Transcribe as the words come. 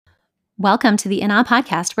Welcome to the In Awe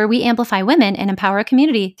podcast, where we amplify women and empower a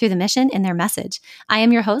community through the mission and their message. I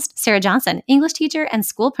am your host, Sarah Johnson, English teacher and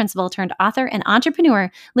school principal turned author and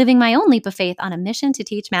entrepreneur, living my own leap of faith on a mission to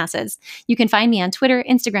teach masses. You can find me on Twitter,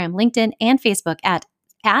 Instagram, LinkedIn, and Facebook at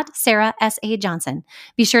Sarah S.A. Johnson.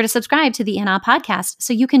 Be sure to subscribe to the In Awe podcast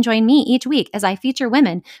so you can join me each week as I feature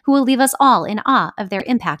women who will leave us all in awe of their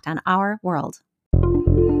impact on our world.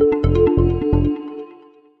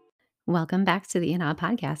 Welcome back to the In Awe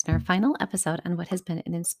podcast, our final episode on what has been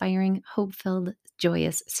an inspiring, hope-filled,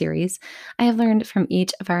 joyous series. I have learned from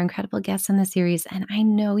each of our incredible guests in the series, and I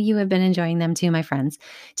know you have been enjoying them too, my friends.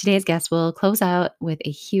 Today's guest will close out with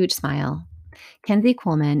a huge smile. Kenzie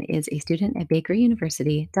Coleman is a student at Baker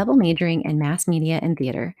University, double majoring in mass media and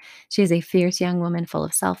theater. She is a fierce young woman full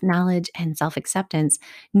of self-knowledge and self-acceptance,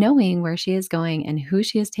 knowing where she is going and who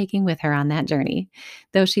she is taking with her on that journey.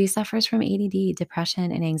 Though she suffers from ADD,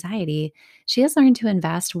 depression, and anxiety, she has learned to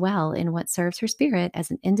invest well in what serves her spirit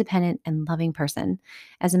as an independent and loving person.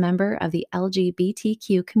 As a member of the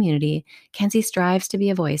LGBTQ community, Kenzie strives to be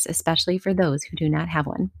a voice, especially for those who do not have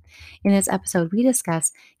one. In this episode, we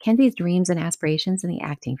discuss Kenzie's dreams and aspirations in the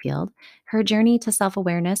acting field, her journey to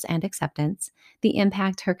self-awareness and acceptance, the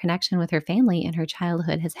impact her connection with her family and her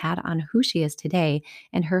childhood has had on who she is today,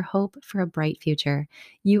 and her hope for a bright future.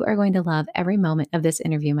 You are going to love every moment of this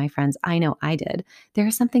interview, my friends. I know I did. There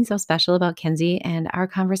is something so special about Kenzie, and our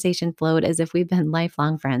conversation flowed as if we've been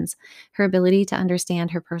lifelong friends. Her ability to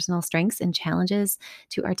understand her personal strengths and challenges,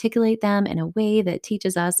 to articulate them in a way that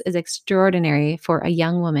teaches us, is extraordinary for a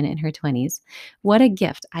young woman in her 20s. What a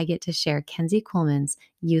gift I get to share Kenzie Coleman's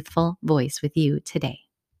youthful voice with you today.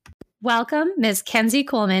 Welcome, Ms. Kenzie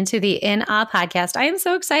Coleman, to the In Awe podcast. I am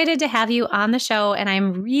so excited to have you on the show, and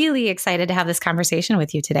I'm really excited to have this conversation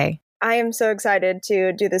with you today. I am so excited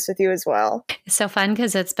to do this with you as well. It's so fun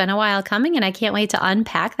because it's been a while coming, and I can't wait to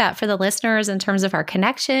unpack that for the listeners in terms of our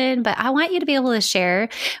connection. But I want you to be able to share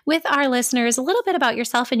with our listeners a little bit about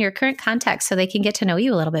yourself and your current context so they can get to know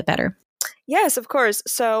you a little bit better. Yes, of course.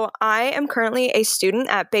 So I am currently a student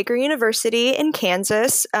at Baker University in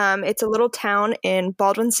Kansas. It's a little town in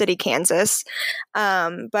Baldwin City, Kansas.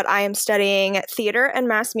 But I am studying theater and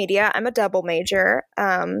mass media. I'm a double major.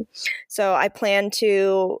 So I plan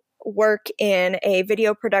to work in a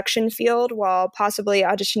video production field while possibly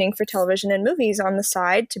auditioning for television and movies on the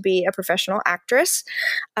side to be a professional actress.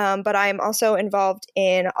 But I am also involved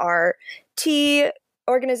in our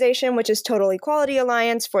organization, which is Total Equality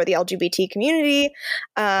Alliance for the LGBT community.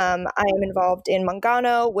 I am involved in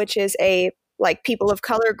Mangano, which is a people of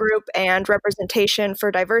color group and representation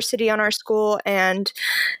for diversity on our school and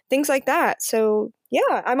things like that. So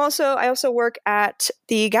yeah, I also work at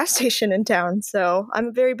the gas station in town. So I'm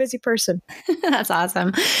a very busy person. That's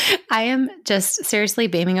awesome. I am just seriously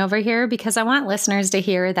beaming over here because I want listeners to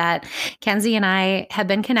hear that Kenzie and I have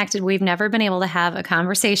been connected. We've never been able to have a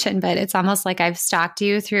conversation, but it's almost like I've stalked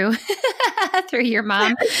you through through your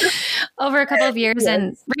mom over a couple of years. Yes.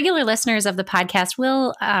 And regular listeners of the podcast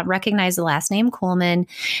will recognize the last name Coleman.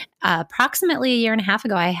 Approximately a year and a half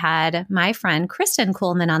ago, I had my friend Kristen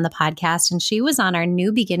Coleman on the podcast, and she was on our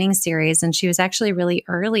New Beginning series, and she was actually really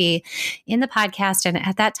early in the podcast. And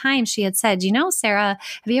at that time, she had said, Sarah,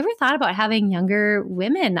 have you ever thought about having younger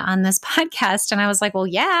women on this podcast? And I was like, well,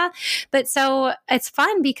 yeah. But so it's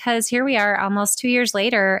fun because here we are almost 2 years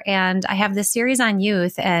later, and I have this series on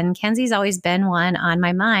youth, and Kenzie's always been one on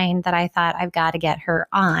my mind that I thought I've got to get her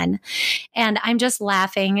on. And I'm just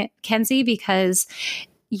laughing, Kenzie, because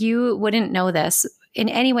you wouldn't know this in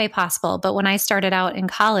any way possible. But when I started out in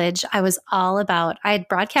college, I had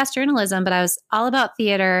broadcast journalism, but I was all about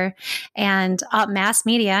theater and mass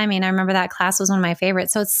media. I mean, I remember that class was one of my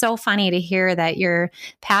favorites. So it's so funny to hear that your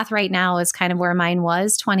path right now is kind of where mine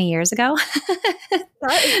was 20 years ago.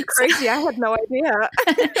 That is crazy. I had no idea.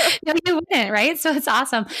 No, you wouldn't, right? So it's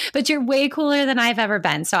awesome. But you're way cooler than I've ever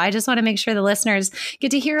been. So I just want to make sure the listeners get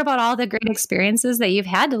to hear about all the great experiences that you've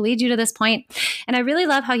had to lead you to this point. And I really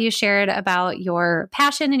love how you shared about your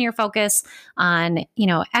passion and your focus on,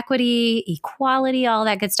 equity, equality, all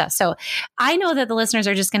that good stuff. So I know that the listeners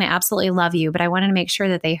are just going to absolutely love you, but I wanted to make sure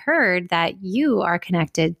that they heard that you are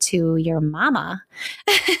connected to your mama.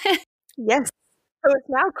 Yes. So it's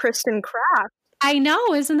now Kristen Kraft. I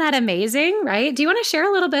know. Isn't that amazing? Right? Do you want to share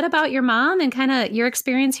a little bit about your mom and kind of your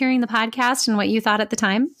experience hearing the podcast and what you thought at the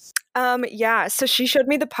time? Yeah. So she showed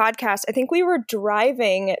me the podcast. I think we were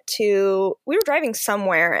driving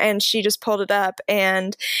somewhere and she just pulled it up,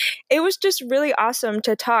 and it was just really awesome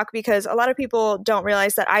to talk because a lot of people don't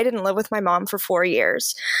realize that I didn't live with my mom for 4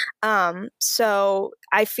 years. So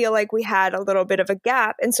I feel like we had a little bit of a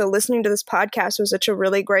gap. And so listening to this podcast was such a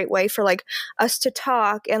really great way for like us to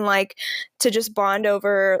talk and like to just bond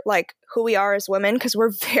over like who we are as women, because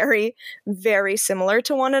we're very, very similar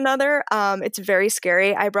to one another. It's very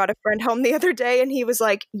scary. I brought a friend home the other day and he was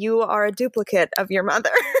like, "You are a duplicate of your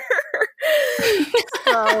mother."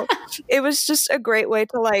 So it was just a great way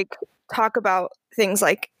to like talk about things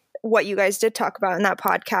like what you guys did talk about in that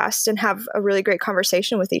podcast and have a really great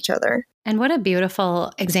conversation with each other. And what a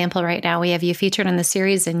beautiful example right now. We have you featured in the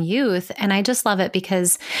series in youth. And I just love it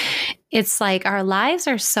because it's like our lives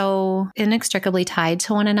are so inextricably tied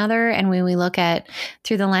to one another. And when we look at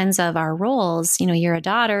through the lens of our roles, you know, you're a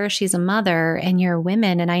daughter, she's a mother, and you're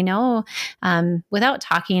women. And I know without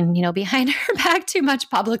talking, you know, behind her back too much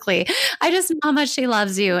publicly, I just know how much she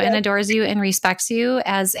loves you and adores you and respects you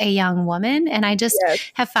as a young woman. And I just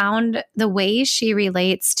have found the way she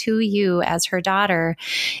relates to you as her daughter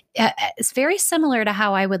it's very similar to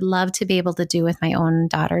how I would love to be able to do with my own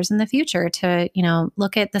daughters in the future, to, you know,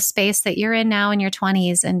 look at the space that you're in now in your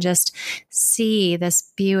 20s and just see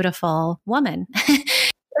this beautiful woman.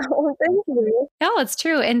 Oh, thank you. No, it's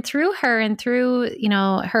true. And through her and through, you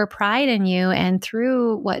know, her pride in you and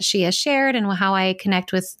through what she has shared and how I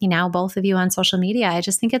connect with, you know, both of you on social media, I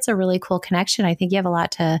just think it's a really cool connection. I think you have a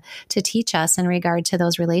lot to teach us in regard to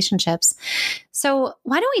those relationships. So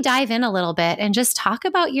why don't we dive in a little bit and just talk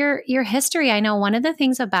about your history? I know one of the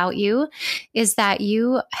things about you is that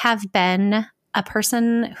you have been a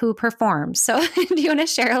person who performs. So do you want to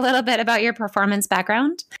share a little bit about your performance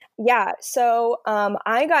background? Yeah. So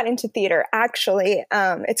I got into theater, actually.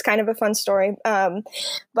 It's kind of a fun story.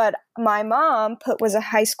 But my mom was a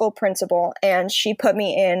high school principal, and she put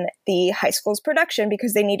me in the high school's production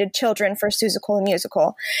because they needed children for Seussical and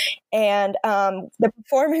Musical. And the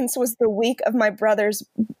performance was the week of my brother's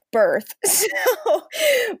birth. So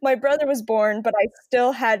my brother was born, but I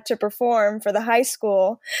still had to perform for the high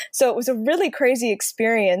school. So it was a really crazy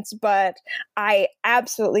experience, but I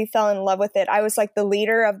absolutely fell in love with it. I was like the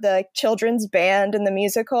leader of the children's band in the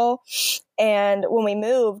musical. And when we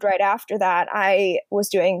moved right after that, I was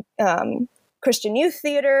doing Christian Youth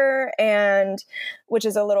Theater, and which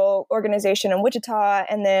is a little organization in Wichita.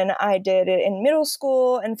 And then I did it in middle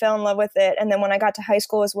school and fell in love with it. And then when I got to high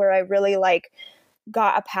school is where I really like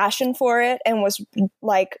got a passion for it and was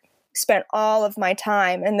like spent all of my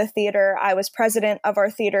time in the theater. I was president of our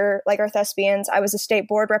theater, like our thespians. I was a state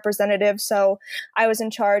board representative. So I was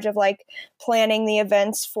in charge of like planning the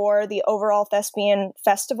events for the overall thespian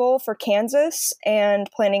festival for Kansas and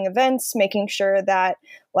planning events, making sure that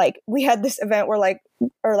like we had this event where like,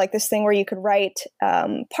 or like this thing where you could write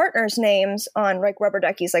partners' names on like rubber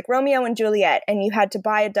duckies, like Romeo and Juliet, and you had to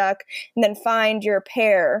buy a duck and then find your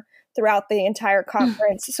pair throughout the entire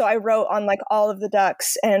conference. So I wrote on like all of the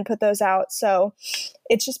ducks and put those out. So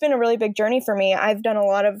it's just been a really big journey for me. I've done a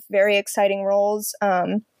lot of very exciting roles.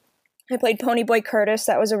 I played Ponyboy Curtis.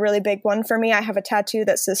 That was a really big one for me. I have a tattoo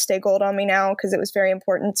that says "Stay Gold" on me now because it was very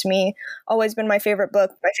important to me. Always been my favorite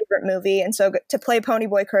book, my favorite movie. And so to play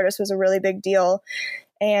Ponyboy Curtis was a really big deal.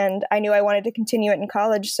 And I knew I wanted to continue it in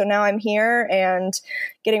college. So now I'm here and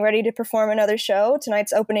getting ready to perform another show.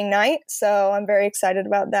 Tonight's opening night. So I'm very excited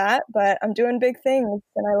about that. But I'm doing big things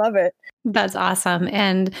and I love it. That's awesome.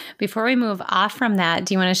 And before we move off from that,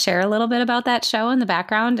 do you want to share a little bit about that show in the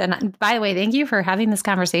background? And by the way, thank you for having this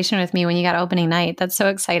conversation with me when you got opening night. That's so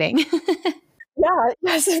exciting. Yeah,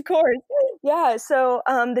 yes, of course. Yeah, so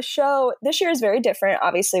the show this year is very different,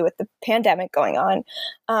 obviously, with the pandemic going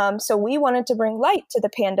on. So we wanted to bring light to the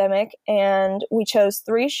pandemic, and we chose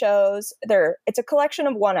 3 shows. It's a collection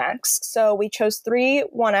of one-acts. So we chose 3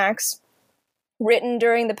 one-acts written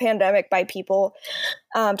during the pandemic by people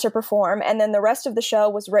to perform, and then the rest of the show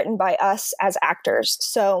was written by us as actors.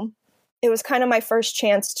 So it was kind of my first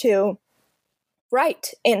chance to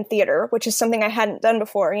write in theater, which is something I hadn't done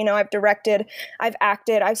before. You know, I've directed, I've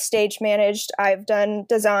acted, I've stage managed, I've done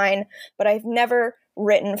design, but I've never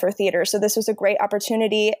written for theater. So this was a great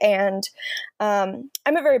opportunity. And I'm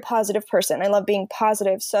a very positive person. I love being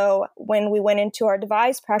positive. So when we went into our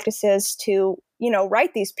devise practices to, you know,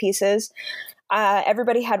 write these pieces,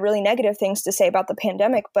 everybody had really negative things to say about the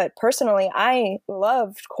pandemic. But personally, I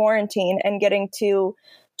loved quarantine and getting to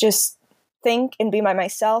just think and be by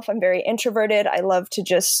myself. I'm very introverted. I love to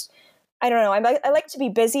just, I don't know, I like to be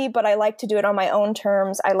busy, but I like to do it on my own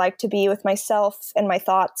terms. I like to be with myself and my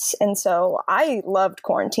thoughts. And so I loved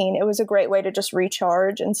quarantine. It was a great way to just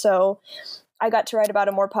recharge. And so I got to write about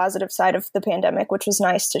a more positive side of the pandemic, which was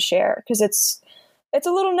nice to share because it's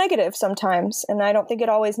a little negative sometimes, and I don't think it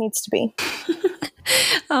always needs to be.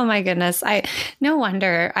 Oh my goodness. No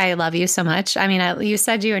wonder I love you so much. I mean, you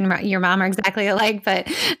said you and your mom are exactly alike, but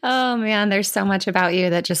oh man, there's so much about you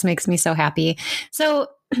that just makes me so happy. So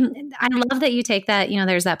I love that you take that,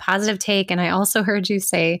 there's that positive take. And I also heard you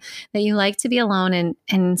say that you like to be alone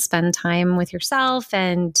and spend time with yourself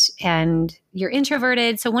and you're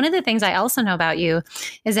introverted. So one of the things I also know about you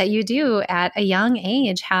is that you do at a young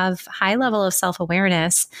age have high level of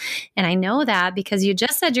self-awareness. And I know that because you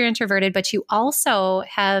just said you're introverted, but you also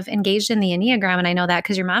have engaged in the Enneagram. And I know that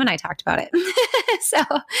because your mom and I talked about it. So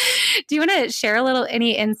do you want to share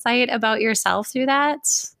any insight about yourself through that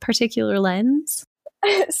particular lens?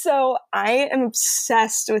 So I am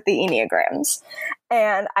obsessed with the Enneagrams,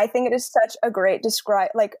 and I think it is such a great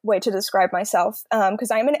way to describe myself. Because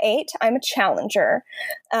I'm an 8, I'm a challenger.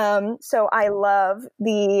 So I love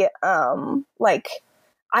the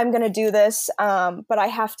I'm going to do this, but I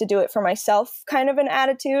have to do it for myself kind of an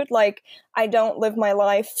attitude. Like, I don't live my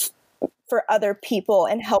life for other people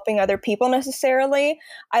and helping other people necessarily.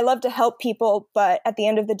 I love to help people, but at the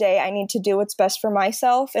end of the day, I need to do what's best for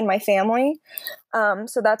myself and my family.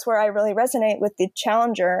 So that's where I really resonate with the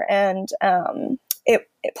challenger. And it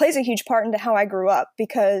plays a huge part into how I grew up,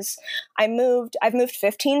 because I've moved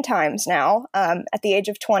 15 times now. At the age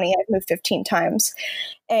of 20, I've moved 15 times.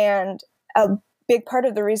 And a big part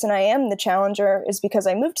of the reason I am the challenger is because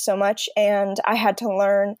I moved so much, and I had to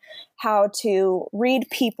learn how to read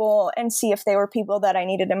people and see if they were people that I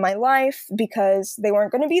needed in my life, because they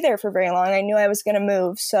weren't going to be there for very long. I knew I was going to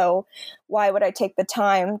move. So why would I take the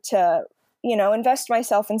time to, invest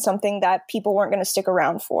myself in something that people weren't going to stick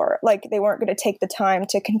around for? Like, they weren't going to take the time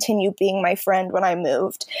to continue being my friend when I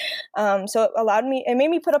moved. So it made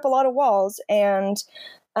me put up a lot of walls,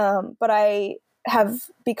 but I have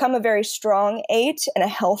become a very strong 8 and a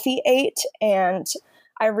healthy 8. And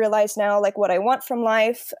I realize now what I want from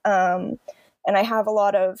life. And I have a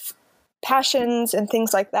lot of passions and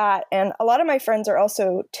things like that. And a lot of my friends are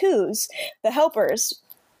also 2s, the helpers,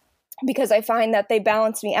 because I find that they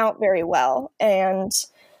balance me out very well. And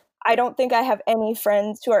I don't think I have any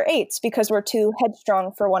friends who are 8s because we're too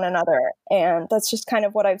headstrong for one another. And that's just kind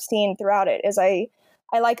of what I've seen throughout it, is I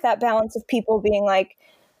like that balance of people being like,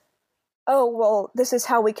 oh, well, this is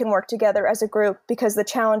how we can work together as a group, because the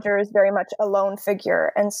challenger is very much a lone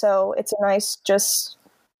figure. And so it's a nice just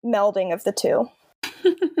melding of the two.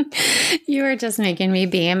 You are just making me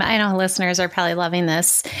beam. I know listeners are probably loving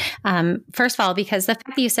this. First of all, because the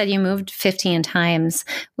fact that you said you moved 15 times,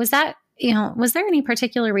 was there any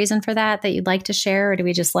particular reason for that you'd like to share, or do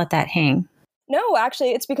we just let that hang? No,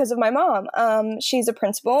 actually, it's because of my mom. She's a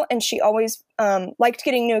principal, and she always liked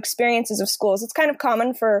getting new experiences of schools. It's kind of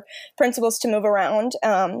common for principals to move around.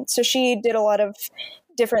 So she did a lot of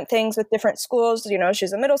different things with different schools.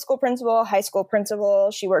 She's a middle school principal, high school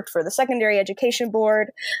principal. She worked for the secondary education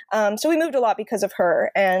board. So we moved a lot because of her.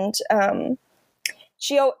 And my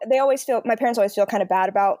parents always feel kind of bad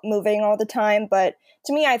about moving all the time. But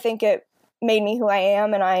to me, I think it made me who I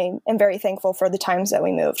am, and I am very thankful for the times that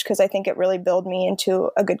we moved, because I think it really built me into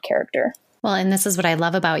a good character. Well, and this is what I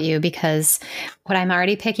love about you, because what I'm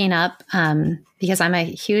already picking up, because I'm a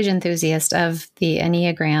huge enthusiast of the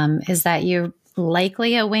Enneagram, is that you're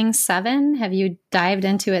likely a wing 7. Have you dived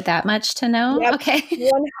into it that much to know? Yep, okay. 100%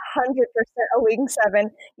 a wing 7.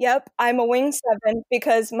 Yep, I'm a wing 7,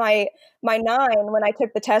 because my 9, when I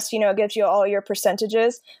took the test, it gives you all your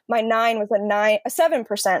percentages. My 9 was a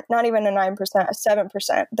 7%, not even a 9%, a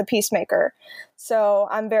 7%, the peacemaker. So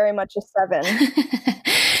I'm very much a 7.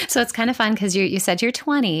 So it's kind of fun because you said you're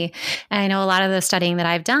 20. And I know a lot of the studying that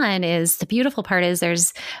I've done is the beautiful part is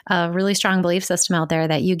there's a really strong belief system out there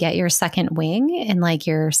that you get your second wing in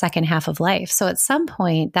your second half of life. So at some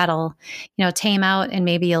point that'll, tame out, and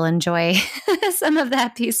maybe you'll enjoy some of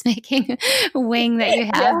that peacemaking wing that you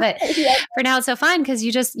have. But for now it's so fun because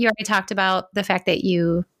you already talked about the fact that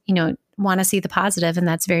you want to see the positive, and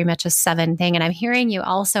that's very much a 7 thing. And I'm hearing you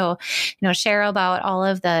also, share about all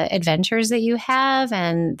of the adventures that you have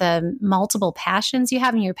and the multiple passions you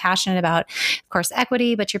have. And you're passionate about, of course,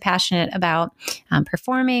 equity, but you're passionate about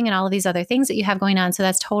performing and all of these other things that you have going on. So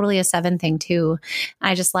that's totally a 7 thing too.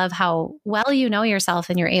 I just love how well you know yourself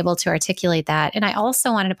and you're able to articulate that. And I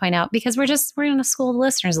also wanted to point out, because we're going to school the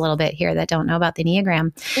listeners a little bit here that don't know about the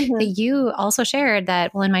Enneagram, that you also shared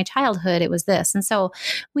that, well, in my childhood, it was this. And so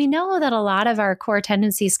we know that a lot of our core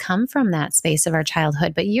tendencies come from that space of our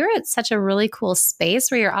childhood, but you're at such a really cool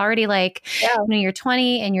space where you're already you're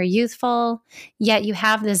 20 and you're youthful, yet you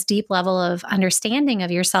have this deep level of understanding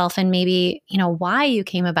of yourself and maybe, why you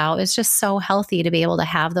came about. It's just so healthy to be able to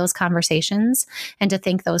have those conversations and to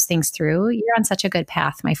think those things through. You're on such a good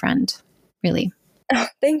path, my friend, really.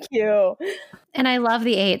 Thank you. And I love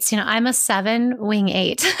the eights. I'm a 7 wing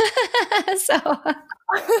 8. So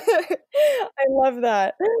I love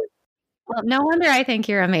that. well, no wonder I think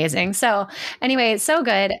you're amazing. So, anyway, it's so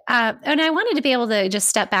good. And I wanted to be able to just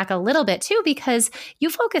step back a little bit too, because you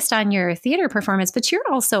focused on your theater performance, but you're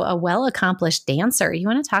also a well accomplished dancer. You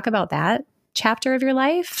want to talk about that chapter of your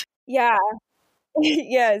life? Yeah.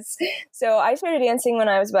 Yes. So I started dancing when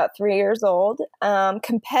I was about 3 years old.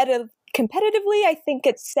 Competitively, I think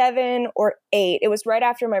it's 7 or 8. It was right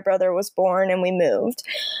after my brother was born and we moved.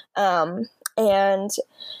 And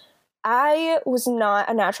I was not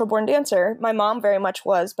a natural born dancer. My mom very much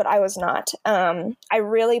was, but I was not. I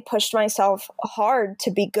really pushed myself hard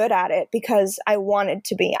to be good at it because I wanted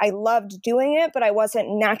to be. I loved doing it, but I wasn't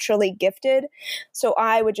naturally gifted. So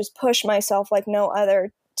I would just push myself like no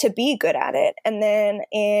other to be good at it. And then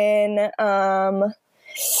in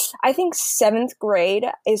I think 7th grade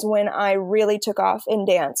is when I really took off in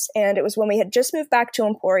dance. And it was when we had just moved back to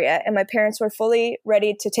Emporia and my parents were fully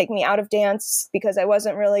ready to take me out of dance because I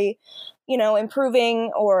wasn't really,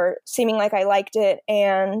 improving or seeming like I liked it.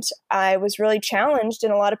 And I was really challenged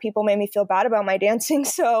and a lot of people made me feel bad about my dancing.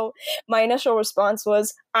 So my initial response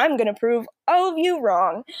was, I'm going to prove all of you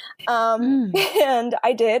wrong. And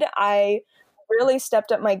I did. I really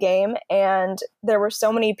stepped up my game, and there were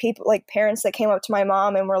so many people, like parents, that came up to my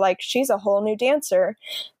mom and were like, she's a whole new dancer,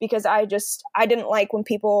 because I didn't like when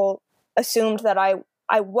people assumed that I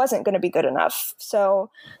wasn't going to be good enough.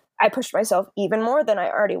 So I pushed myself even more than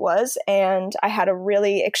I already was, and I had a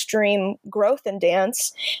really extreme growth in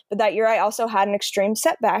dance. But that year I also had an extreme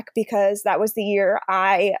setback because that was the year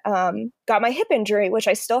I got my hip injury, which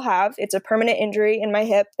I still have. It's a permanent injury in my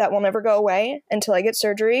hip that will never go away until I get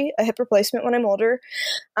surgery, a hip replacement when I'm older.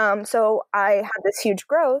 So I had this huge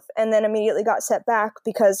growth and then immediately got set back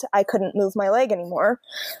because I couldn't move my leg anymore.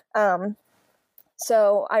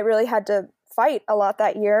 So I really had to fight a lot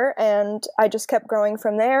that year, and I just kept growing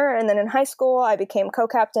from there. And then in high school I became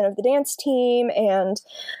co-captain of the dance team, and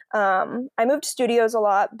I moved studios a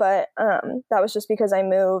lot, but that was just because I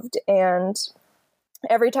moved, and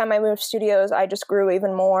every time I moved studios I just grew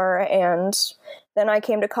even more. And then I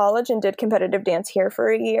came to college and did competitive dance here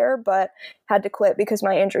for a year, but had to quit because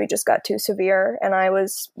my injury just got too severe and I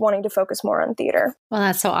was wanting to focus more on theater. Well,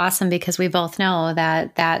 that's so awesome, because we both know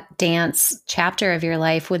that that dance chapter of your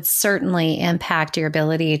life would certainly impact your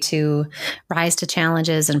ability to rise to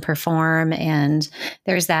challenges and perform. And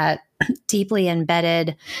there's that deeply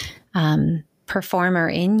embedded performer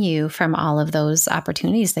in you from all of those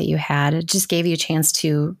opportunities that you had. It just gave you a chance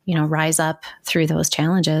to, rise up through those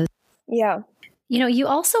challenges. Yeah. You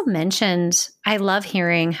also mentioned, I love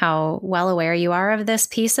hearing how well aware you are of this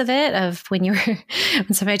piece of it, of when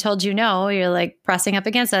somebody told you no, you're like pressing up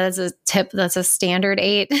against that. That's a standard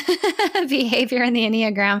 8 behavior in the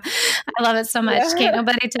Enneagram. I love it so much. Yeah. Can't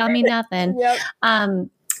nobody tell me nothing. Yep.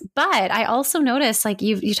 But I also noticed, like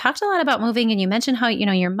you talked a lot about moving, and you mentioned how,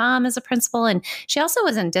 your mom is a principal and she also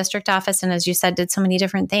was in district office. And as you said, did so many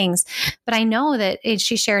different things. But I know that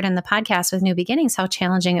she shared in the podcast with New Beginnings how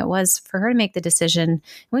challenging it was for her to make the decision. And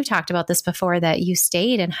we've talked about this before, that you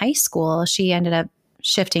stayed in high school. She ended up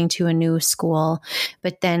shifting to a new school,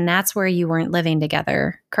 but then that's where you weren't living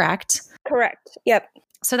together, correct? Correct. Yep.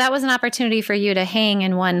 So that was an opportunity for you to hang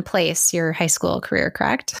in one place your high school career,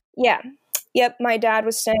 correct? Yeah. Yep, my dad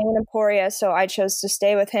was staying in Emporia, so I chose to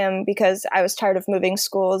stay with him because I was tired of moving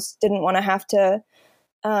schools, didn't want to have to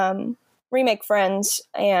remake friends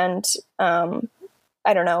and,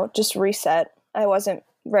 just reset. I wasn't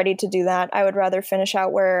ready to do that. I would rather finish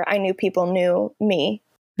out where I knew people knew me.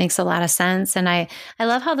 Makes a lot of sense. And I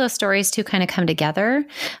love how those stories too kind of come together,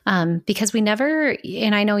 because we never,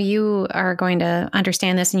 and I know you are going to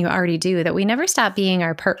understand this and you already do, that we never stop being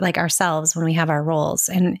ourselves when we have our roles.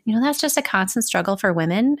 And, that's just a constant struggle for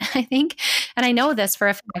women, I think. And I know this for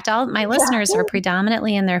a fact. All my listeners are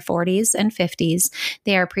predominantly in their 40s and 50s.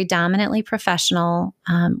 They are predominantly professional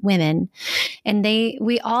women, and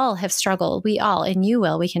we all have struggled. We all, and you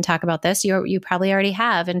will, we can talk about this. You probably already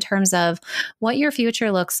have, in terms of what your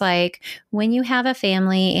future looks like when you have a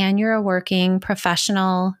family and you're a working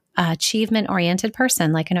professional, achievement-oriented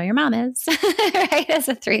person, like I know your mom is, right? As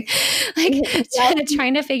a 3,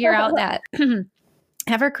 trying to figure out that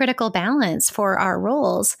ever critical balance for our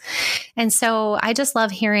roles. And so I just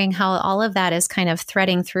love hearing how all of that is kind of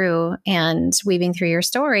threading through and weaving through your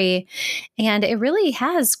story. And it really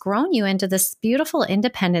has grown you into this beautiful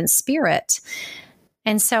independent spirit.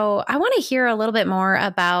 And so I want to hear a little bit more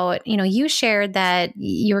about, you shared that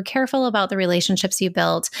you were careful about the relationships you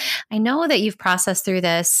built. I know that you've processed through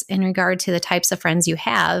this in regard to the types of friends you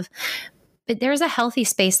have, but there's a healthy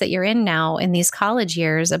space that you're in now in these college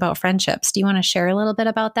years about friendships. Do you want to share a little bit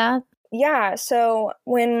about that? Yeah. So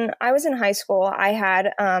when I was in high school,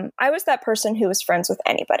 I was that person who was friends with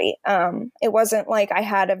anybody. It wasn't like I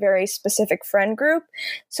had a very specific friend group.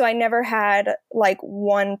 So I never had like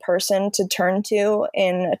one person to turn to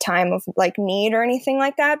in a time of like need or anything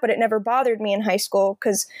like that. But it never bothered me in high school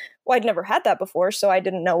because, well, I'd never had that before. So I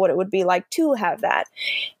didn't know what it would be like to have that.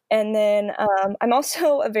 And then I'm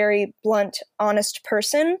also a very blunt, honest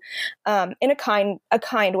person, in a kind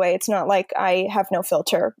way. It's not like I have no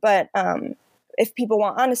filter, but if people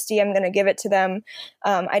want honesty, I'm going to give it to them.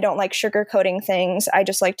 I don't like sugarcoating things. I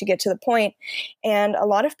just like to get to the point. And a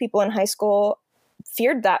lot of people in high school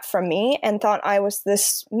feared that from me and thought I was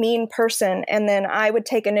this mean person. And then I would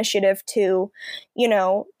take initiative to,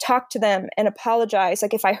 talk to them and apologize.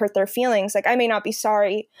 Like if I hurt their feelings, like I may not be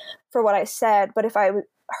sorry for what I said, but if I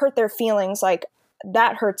hurt their feelings, like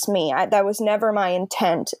that hurts me. That was never my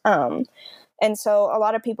intent. And so a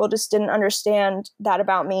lot of people just didn't understand that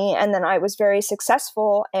about me. And then I was very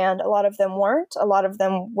successful and a lot of them weren't. A lot of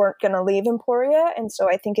them weren't going to leave Emporia. And so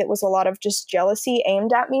I think it was a lot of just jealousy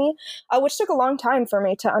aimed at me, which took a long time for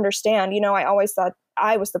me to understand. I always thought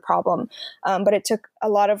I was the problem. But it took a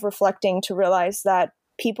lot of reflecting to realize that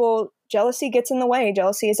jealousy gets in the way.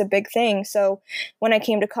 Jealousy is a big thing. So when I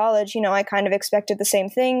came to college, I kind of expected the same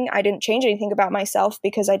thing. I didn't change anything about myself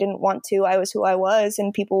because I didn't want to. I was who I was,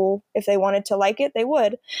 and people, if they wanted to like it, they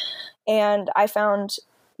would. And I found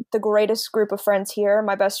the greatest group of friends here.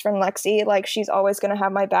 My best friend, Lexi, like she's always going to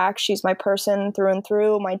have my back. She's my person through and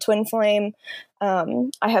through, my twin flame.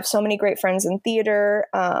 I have so many great friends in theater.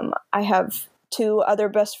 I have two other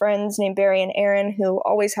best friends named Barry and Aaron who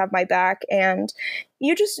always have my back. And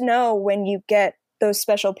you just know when you get those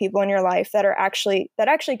special people in your life that actually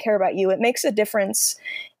care about you, it makes a difference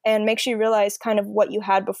and makes you realize kind of what you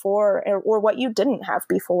had before or what you didn't have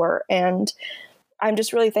before. And I'm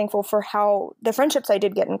just really thankful for how the friendships I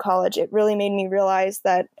did get in college. It really made me realize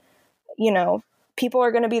that, people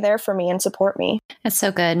are going to be there for me and support me. That's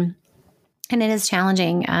so good. And it is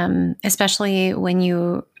challenging, especially when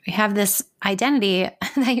you have this identity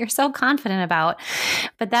that you're so confident about,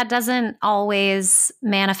 but that doesn't always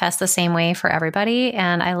manifest the same way for everybody.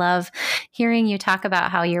 And I love hearing you talk about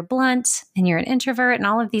how you're blunt and you're an introvert and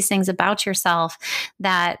all of these things about yourself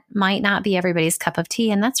that might not be everybody's cup of tea.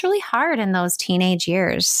 And that's really hard in those teenage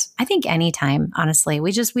years. I think anytime, honestly,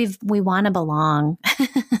 we want to belong.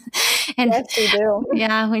 And yes, we do.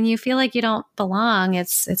 Yeah, when you feel like you don't belong,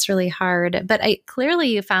 it's really hard. But clearly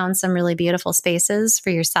you found some really beautiful spaces for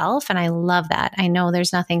yourself, and I love that. I know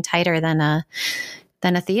there's nothing tighter than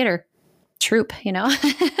a theater troupe,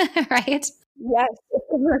 right? Yes.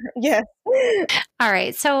 Yes. All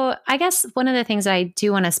right. So I guess one of the things that I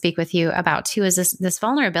do want to speak with you about too is this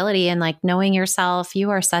vulnerability and like knowing yourself. You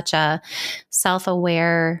are such a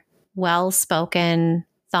self-aware, well-spoken,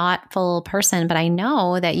 thoughtful person, but I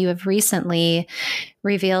know that you have recently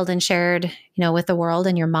revealed and shared, with the world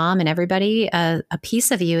and your mom and everybody, a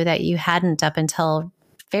piece of you that you hadn't up until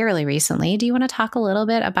fairly recently. Do you want to talk a little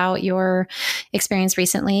bit about your experience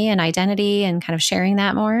recently and identity and kind of sharing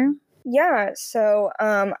that more? Yeah. So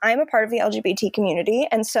I'm a part of the LGBT community.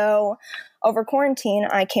 And so over quarantine,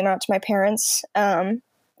 I came out to my parents,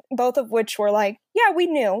 both of which were like, yeah, we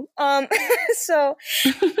knew. So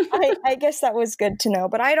I guess that was good to know.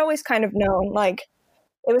 But I'd always kind of known, like,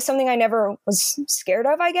 it was something I never was scared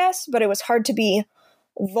of, I guess, but it was hard to be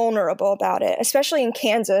vulnerable about it, especially in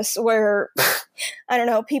Kansas, where, I don't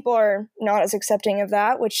know, people are not as accepting of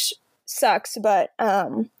that, which sucks. But,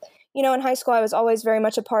 in high school, I was always very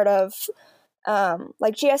much a part of,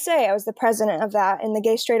 like GSA. I was the president of that in the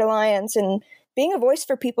Gay Straight Alliance, and being a voice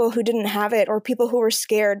for people who didn't have it or people who were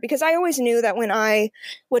scared, because I always knew that when I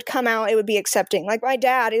would come out, it would be accepting. Like my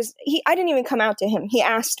dad I didn't even come out to him. He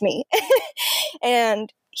asked me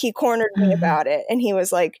and he cornered me about it. And he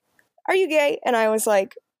was like, "Are you gay?" And I was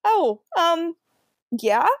like, "Oh,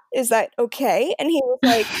 yeah, is that okay?" And he was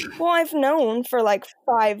like, "Well, I've known for like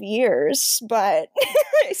 5 years, but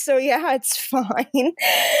so yeah, it's fine."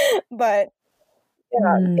 But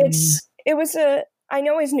yeah, I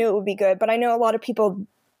always knew it would be good, but I know a lot of people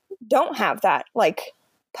don't have that like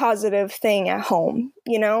positive thing at home,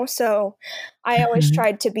 So I always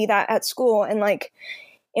tried to be that at school. And like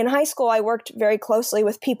in high school, I worked very closely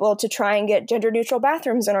with people to try and get gender neutral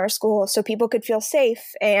bathrooms in our school so people could feel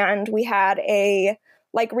safe. And we had a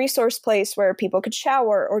like resource place where people could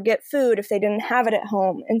shower or get food if they didn't have it at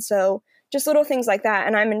home. And so just little things like that.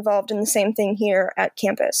 And I'm involved in the same thing here at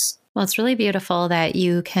campus. Well, it's really beautiful that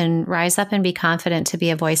you can rise up and be confident to be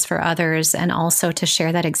a voice for others and also to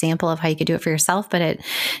share that example of how you could do it for yourself. But it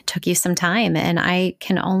took you some time. And I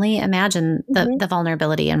can only imagine the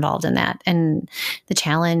vulnerability involved in that and the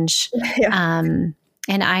challenge. Yeah.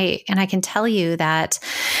 And I can tell you that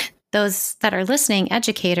those that are listening,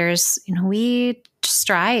 educators, we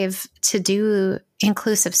strive to do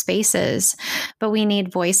inclusive spaces, but we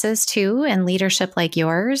need voices too and leadership like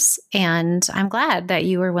yours. And I'm glad that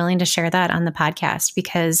you were willing to share that on the podcast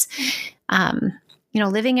because,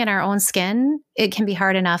 living in our own skin, it can be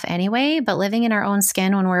hard enough anyway, but living in our own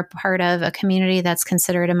skin when we're part of a community that's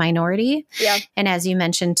considered a minority. Yeah. And as you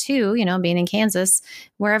mentioned too, being in Kansas,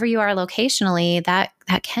 wherever you are locationally, that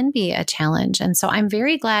can be a challenge. And so I'm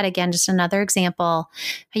very glad, again, just another example,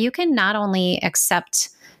 you can not only accept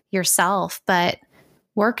yourself, but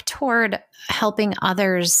work toward helping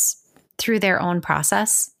others through their own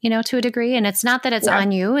process, to a degree. And it's not that it's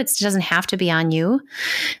on you. It doesn't have to be on you,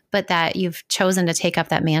 but that you've chosen to take up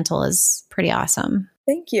that mantle is pretty awesome.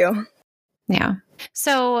 Thank you. Yeah.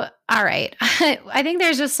 So, all right. I think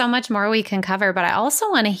there's just so much more we can cover, but I also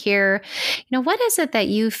want to hear, what is it that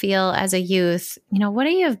you feel as a youth, what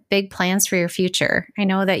do you have big plans for your future? I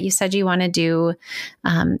know that you said you want to do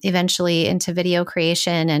eventually into video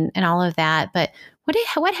creation and all of that, but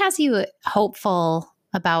what has you hopeful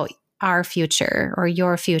about our future or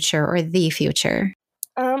your future or the future?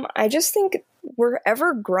 I just think we're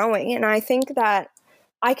ever growing. And I think that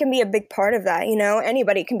I can be a big part of that.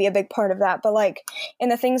 Anybody can be a big part of that. But like in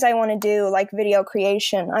the things I want to do, like video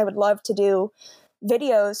creation, I would love to do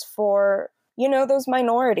videos for, those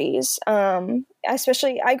minorities.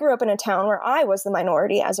 Especially I grew up in a town where I was the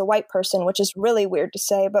minority as a white person, which is really weird to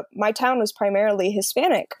say, but my town was primarily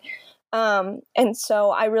Hispanic. And so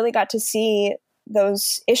I really got to see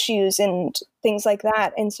those issues and things like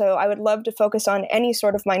that. And so I would love to focus on any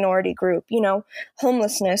sort of minority group,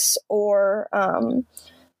 homelessness or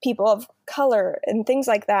people of color and things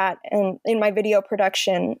like that. And in my video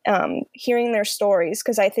production, hearing their stories,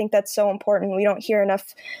 because I think that's so important. We don't hear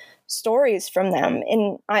enough stories from them.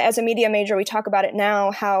 And as a media major, we talk about it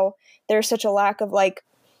now, how there's such a lack of like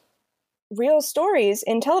real stories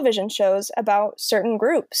in television shows about certain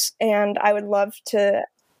groups. And I would love to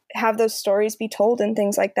have those stories be told and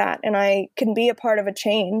things like that. And I can be a part of a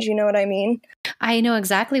change. You know what I mean? I know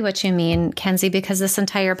exactly what you mean, Kenzie, because this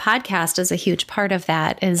entire podcast is a huge part of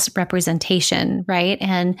that is representation, right?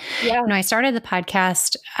 And I started the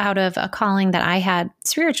podcast out of a calling that I had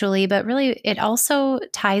spiritually, but really it also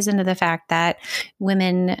ties into the fact that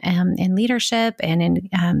women in leadership and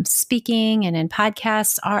in speaking and in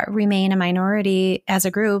podcasts remain a minority as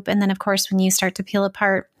a group. And then, of course, when you start to peel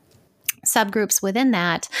apart subgroups within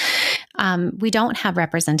that, we don't have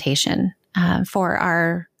representation for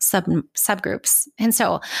our subgroups. And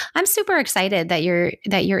so I'm super excited that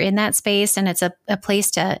you're in that space and it's a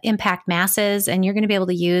place to impact masses, and you're going to be able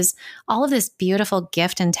to use all of this beautiful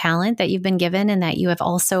gift and talent that you've been given and that you have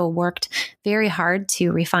also worked very hard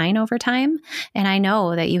to refine over time. And I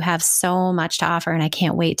know that you have so much to offer, and I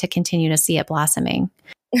can't wait to continue to see it blossoming.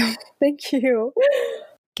 Thank you.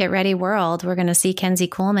 Get ready, world. We're going to see Kenzie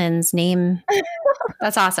Kuhlman's name.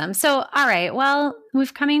 That's awesome. So, all right. Well,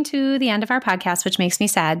 we've coming to the end of our podcast, which makes me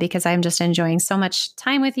sad because I'm just enjoying so much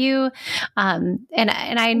time with you. And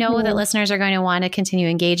I know that listeners are going to want to continue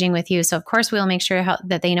engaging with you. So, of course, we'll make sure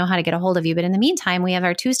that they know how to get a hold of you. But in the meantime, we have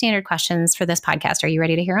our 2 standard questions for this podcast. Are you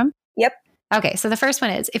ready to hear them? Yep. Okay. So the first one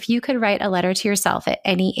is, if you could write a letter to yourself at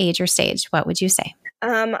any age or stage, what would you say?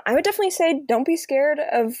 I would definitely say, don't be scared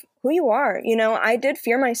of who you are. I did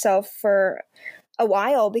fear myself for a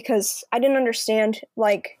while because I didn't understand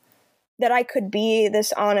that I could be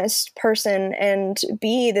this honest person and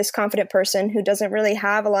be this confident person who doesn't really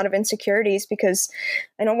have a lot of insecurities, because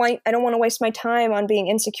I don't want to waste my time on being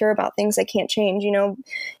insecure about things I can't change.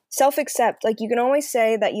 Self-accept, you can always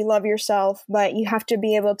say that you love yourself, but you have to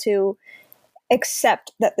be able to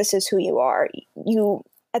accept that this is who you are.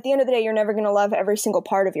 At the end of the day, you're never going to love every single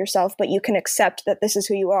part of yourself, but you can accept that this is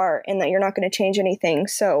who you are and that you're not going to change anything.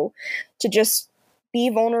 So to just be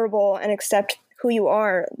vulnerable and accept who you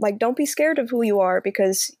are, don't be scared of who you are,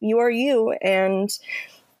 because you are you and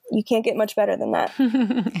you can't get much better than that.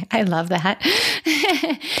 I love that.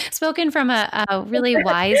 Spoken from a really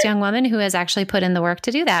wise young woman who has actually put in the work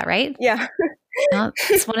to do that, right? Yeah.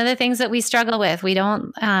 It's one of the things that we struggle with. We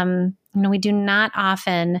don't, we do not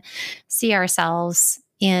often see ourselves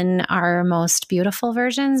in our most beautiful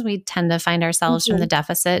versions. We tend to find ourselves from the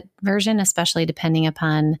deficit version, especially depending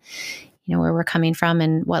upon, where we're coming from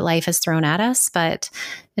and what life has thrown at us. But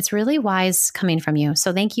it's really wise coming from you.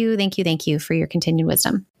 So thank you for your continued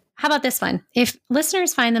wisdom. How about this one? If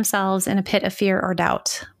listeners find themselves in a pit of fear or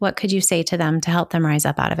doubt, what could you say to them to help them rise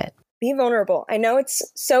up out of it? Be vulnerable. I know it's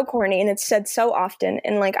so corny and it's said so often.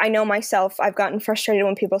 And like, I know myself, I've gotten frustrated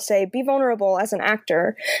when people say, be vulnerable as an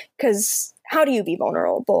actor, because how do you be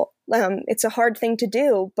vulnerable? It's a hard thing to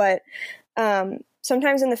do, but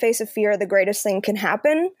sometimes in the face of fear, the greatest thing can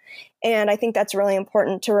happen. And I think that's really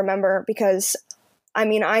important to remember because, I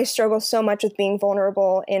mean, I struggle so much with being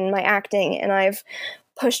vulnerable in my acting, and I've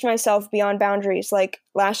pushed myself beyond boundaries. Like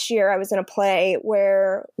last year, I was in a play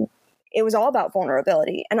where it was all about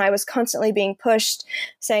vulnerability. And I was constantly being pushed,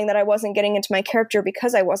 saying that I wasn't getting into my character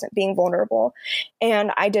because I wasn't being vulnerable.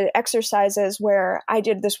 And I did exercises where I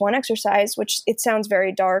did this one exercise, which it sounds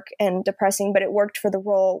very dark and depressing, but it worked for the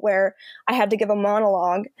role, where I had to give a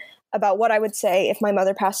monologue about what I would say if my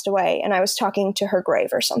mother passed away and I was talking to her grave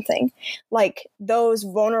or something. Like those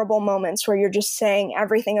vulnerable moments where you're just saying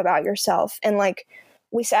everything about yourself. And like,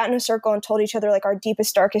 we sat in a circle and told each other like our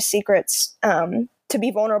deepest, darkest secrets, to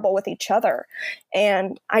be vulnerable with each other.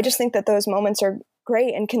 And I just think that those moments are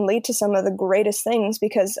great and can lead to some of the greatest things,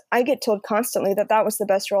 because I get told constantly that that was the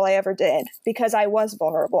best role I ever did because I was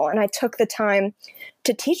vulnerable and I took the time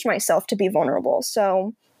to teach myself to be vulnerable.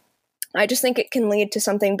 So I just think it can lead to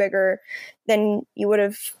something bigger than you would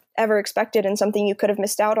have ever expected, and something you could have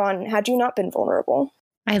missed out on had you not been vulnerable.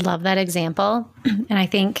 I love that example. And I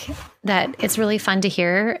think that it's really fun to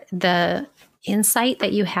hear the insight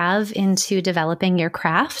that you have into developing your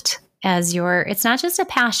craft as it's not just a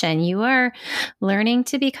passion, you are learning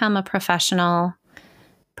to become a professional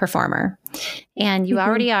performer. And you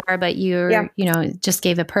already are, but you just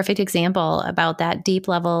gave a perfect example about that deep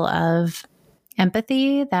level of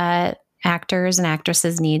empathy that actors and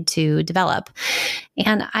actresses need to develop.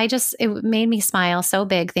 And it made me smile so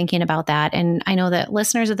big thinking about that. And I know that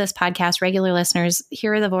listeners of this podcast, regular listeners,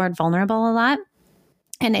 hear the word vulnerable a lot.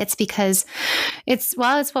 And it's because it's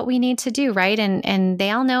what we need to do, right? And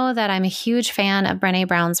they all know that I'm a huge fan of Brené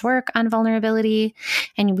Brown's work on vulnerability.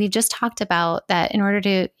 And we've just talked about that in order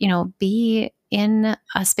to, be in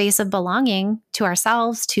a space of belonging to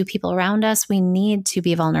ourselves, to people around us, we need to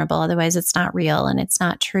be vulnerable. Otherwise, it's not real and it's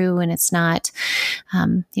not true. And it's not,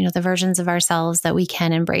 the versions of ourselves that we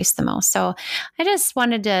can embrace the most. So I just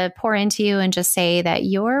wanted to pour into you and just say that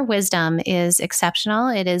your wisdom is exceptional.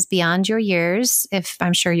 It is beyond your years. If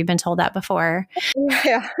I'm sure you've been told that before.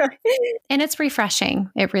 Yeah. And it's refreshing.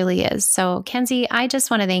 It really is. So Kenzie, I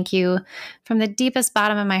just want to thank you from the deepest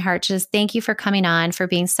bottom of my heart. Just thank you for coming on, for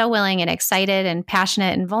being so willing and excited and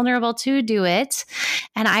passionate and vulnerable to do it.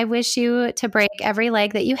 And I wish you to break every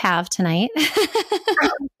leg that you have tonight.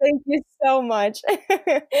 Thank you so much.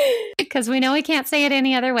 Because we know we can't say it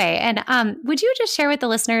any other way. And would you just share with the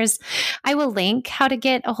listeners, I will link how to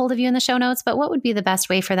get a hold of you in the show notes, but what would be the best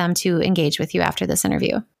way for them to engage with you after this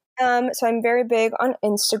interview? So I'm very big on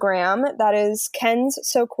Instagram. That is Kenz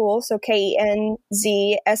So Cool. So KENZSO,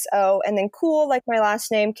 and then cool, like my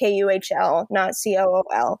last name, KUHL, not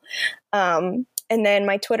COOL. And then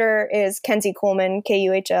my Twitter is Kenzie Kuhlman,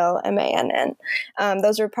 KUHLMANN.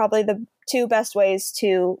 Those are probably the two best ways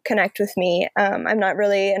to connect with me. I'm not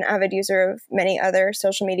really an avid user of many other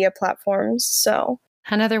social media platforms, so.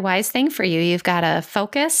 Another wise thing for you. You've got to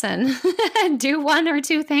focus and do one or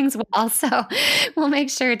two things well. So we'll make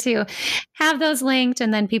sure to have those linked,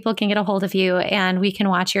 and then people can get a hold of you and we can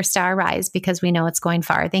watch your star rise, because we know it's going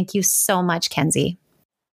far. Thank you so much, Kenzie.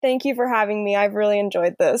 Thank you for having me. I've really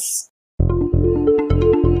enjoyed this.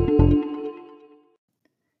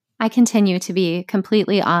 I continue to be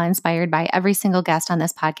completely awe-inspired by every single guest on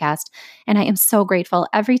this podcast, and I am so grateful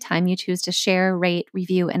every time you choose to share, rate,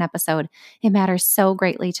 review an episode. It matters so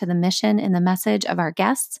greatly to the mission and the message of our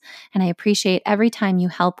guests, and I appreciate every time you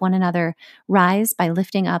help one another rise by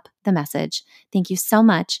lifting up the message. Thank you so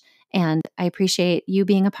much, and I appreciate you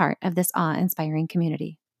being a part of this awe-inspiring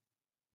community.